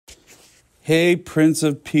Hey, Prince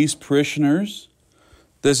of Peace parishioners.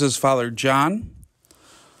 This is Father John.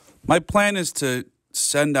 My plan is to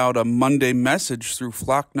send out a Monday message through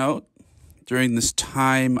Flocknote during this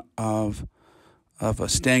time of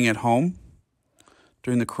staying at home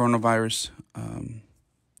during the coronavirus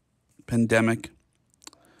pandemic.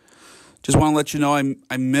 Just want to let you know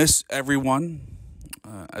I miss everyone.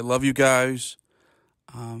 I love you guys.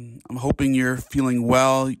 I'm hoping you're feeling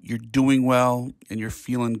well, you're doing well, and you're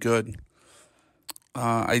feeling good.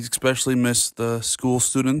 I especially miss the school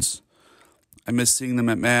students. I miss seeing them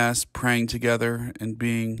at Mass, praying together, and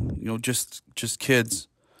being, just kids.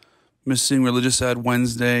 Miss seeing Religious Ed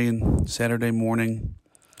Wednesday and Saturday morning,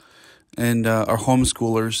 and our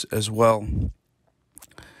homeschoolers as well.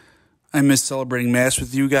 I miss celebrating Mass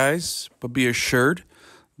with you guys, but be assured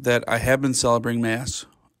that I have been celebrating Mass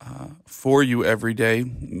for you every day,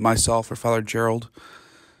 myself or Father Gerald.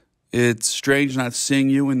 It's strange not seeing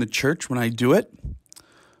you in the church when I do it.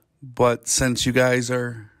 But since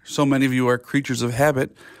so many of you are creatures of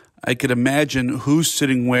habit, I could imagine who's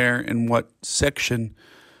sitting where in what section,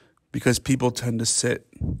 because people tend to sit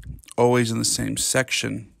always in the same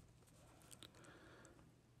section.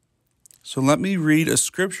 So let me read a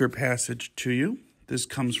scripture passage to you. This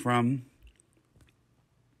comes from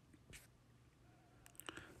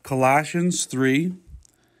Colossians 3,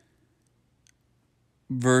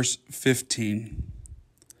 verse 15.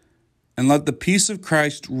 And let the peace of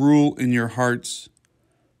Christ rule in your hearts,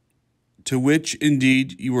 to which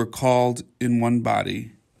indeed you were called in one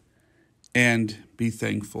body, and be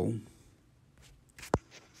thankful.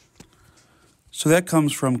 So that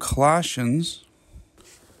comes from Colossians.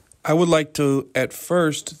 I would like to at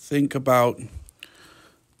first think about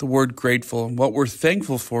the word grateful and what we're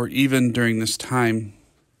thankful for even during this time.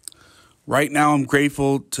 Right now I'm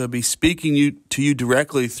grateful to be speaking to you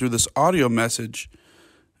directly through this audio message,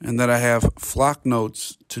 and that I have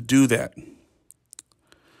Flocknotes to do that.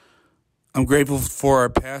 I'm grateful for our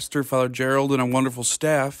pastor, Father Gerald, and our wonderful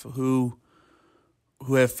staff who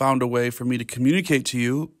have found a way for me to communicate to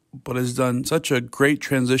you, but has done such a great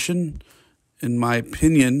transition, in my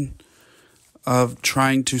opinion, of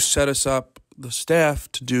trying to set us up, the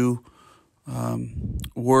staff, to do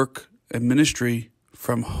work and ministry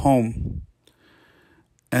from home.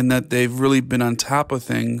 And that they've really been on top of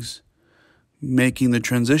things, making the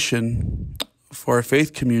transition for our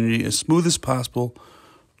faith community as smooth as possible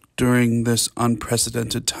during this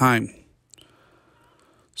unprecedented time.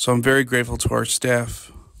 So I'm very grateful to our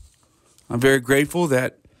staff. I'm very grateful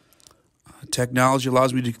that technology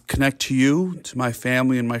allows me to connect to you, to my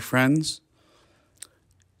family and my friends,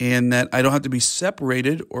 and that I don't have to be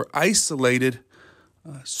separated or isolated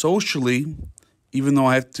socially, even though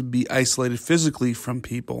I have to be isolated physically from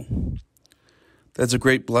people. That's a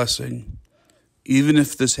great blessing. Even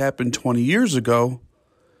if this happened 20 years ago,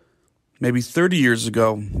 maybe 30 years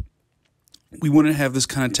ago, we wouldn't have this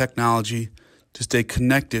kind of technology to stay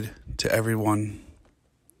connected to everyone.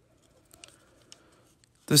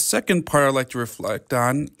 The second part I'd like to reflect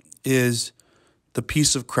on is the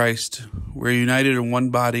peace of Christ. We're united in one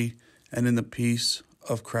body and in the peace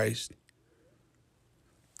of Christ.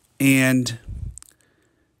 And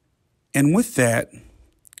with that,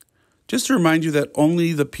 just to remind you that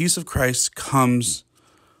only the peace of Christ comes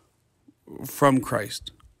from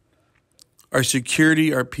Christ. Our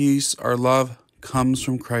security, our peace, our love comes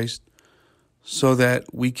from Christ, so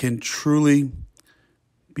that we can truly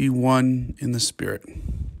be one in the Spirit.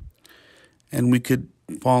 And we could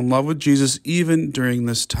fall in love with Jesus even during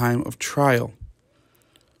this time of trial.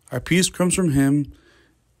 Our peace comes from Him,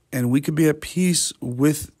 and we could be at peace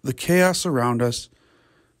with the chaos around us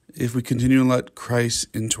if we continue to let Christ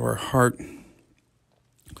into our heart.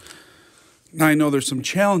 Now, I know there's some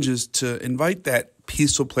challenges to invite that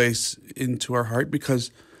peaceful place into our heart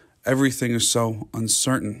because everything is so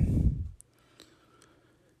uncertain.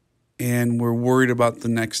 And we're worried about the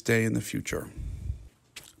next day in the future.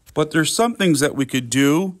 But there's some things that we could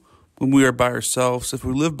do when we are by ourselves, if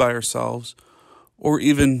we live by ourselves, or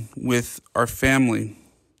even with our family.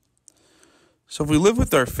 So if we live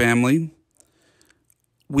with our family,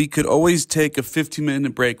 we could always take a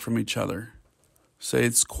 15-minute break from each other. Say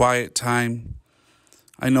it's quiet time.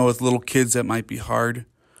 I know with little kids that might be hard.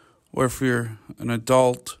 Or if you're an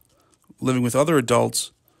adult living with other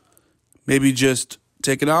adults, maybe just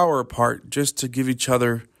take an hour apart just to give each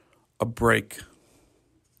other a break.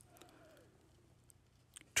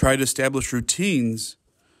 Try to establish routines.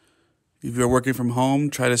 If you're working from home,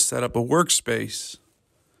 try to set up a workspace.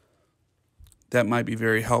 That might be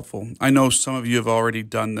very helpful. I know some of you have already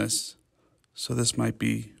done this, so this might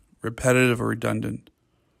be repetitive or redundant.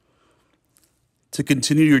 to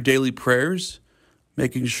continue your daily prayers,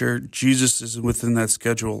 making sure Jesus is within that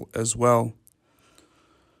schedule as well.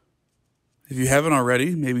 If you haven't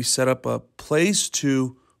already, maybe set up a place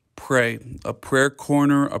to pray, a prayer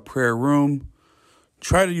corner, a prayer room.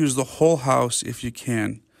 Try to use the whole house if you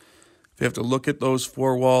can. If you have to look at those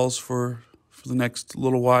four walls for the next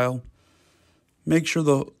little while, make sure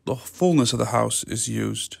the fullness of the house is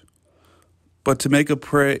used. But to make a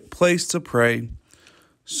place to pray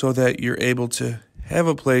so that you're able to have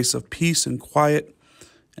a place of peace and quiet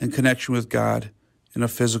and connection with God in a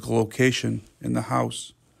physical location in the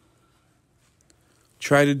house.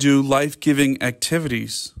 Try to do life-giving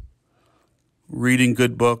activities, reading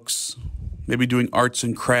good books, maybe doing arts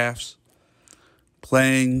and crafts,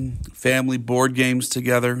 playing family board games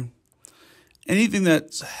together. Anything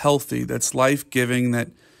that's healthy, that's life-giving, that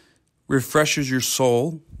refreshes your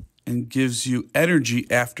soul and gives you energy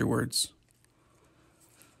afterwards.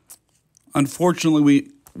 Unfortunately,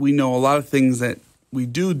 we know a lot of things that we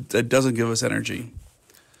do that doesn't give us energy.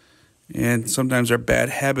 And sometimes our bad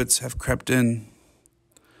habits have crept in.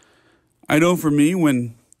 I know for me,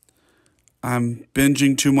 when I'm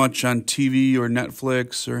binging too much on TV or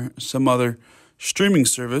Netflix or some other streaming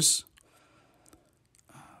service,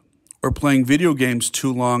 or playing video games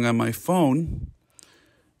too long on my phone,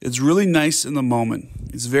 it's really nice in the moment.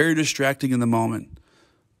 It's very distracting in the moment.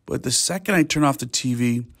 But the second I turn off the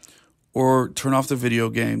TV or turn off the video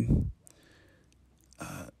game,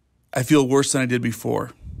 I feel worse than I did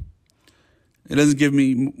before. It doesn't give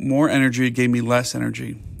me more energy, it gave me less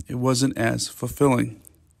energy. It wasn't as fulfilling.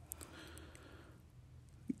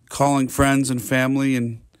 Calling friends and family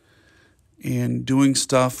and doing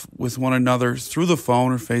stuff with one another through the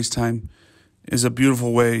phone or FaceTime is a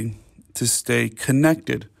beautiful way to stay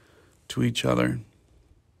connected to each other.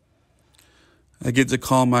 I get to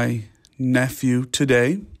call my nephew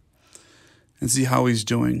today and see how he's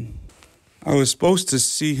doing. I was supposed to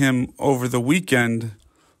see him over the weekend,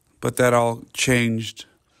 but that all changed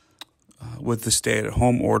with the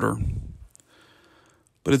stay-at-home order.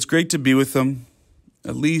 But it's great to be with him,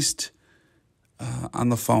 at least on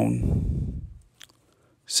the phone.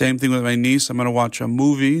 Same thing with my niece. I'm going to watch a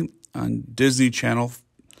movie on Disney Channel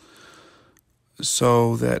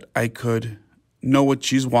so that I could know what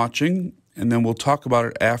she's watching, and then we'll talk about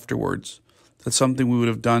it afterwards. That's something we would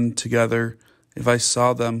have done together if I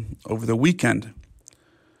saw them over the weekend.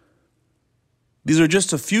 These are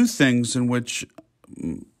just a few things in which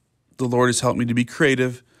the Lord has helped me to be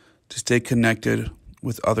creative, to stay connected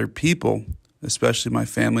with other people, especially my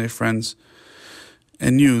family, friends,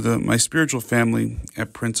 and you, my spiritual family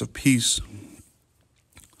at Prince of Peace.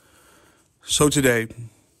 So today,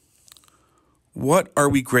 what are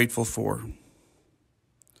we grateful for?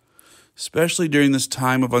 Especially during this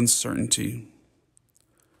time of uncertainty.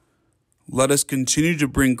 Let us continue to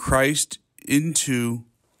bring Christ into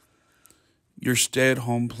your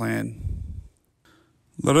stay-at-home plan.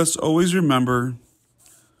 Let us always remember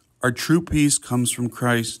our true peace comes from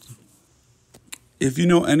Christ. If you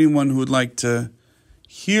know anyone who would like to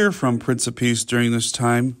hear from Prince of Peace during this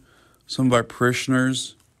time, some of our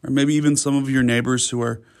parishioners, or maybe even some of your neighbors who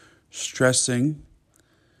are stressing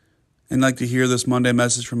and like to hear this Monday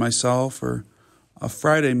message from myself, or a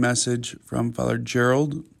Friday message from Father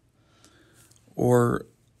Gerald, or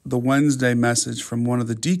the Wednesday message from one of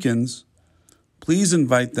the deacons, please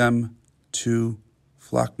invite them to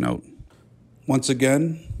Flocknote. Once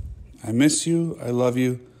again, I miss you. I love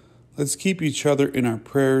you. Let's keep each other in our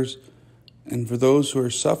prayers, and for those who are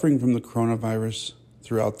suffering from the coronavirus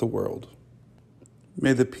throughout the world.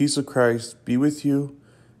 May the peace of Christ be with you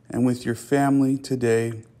and with your family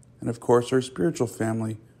today, and of course our spiritual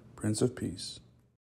family, Prince of Peace.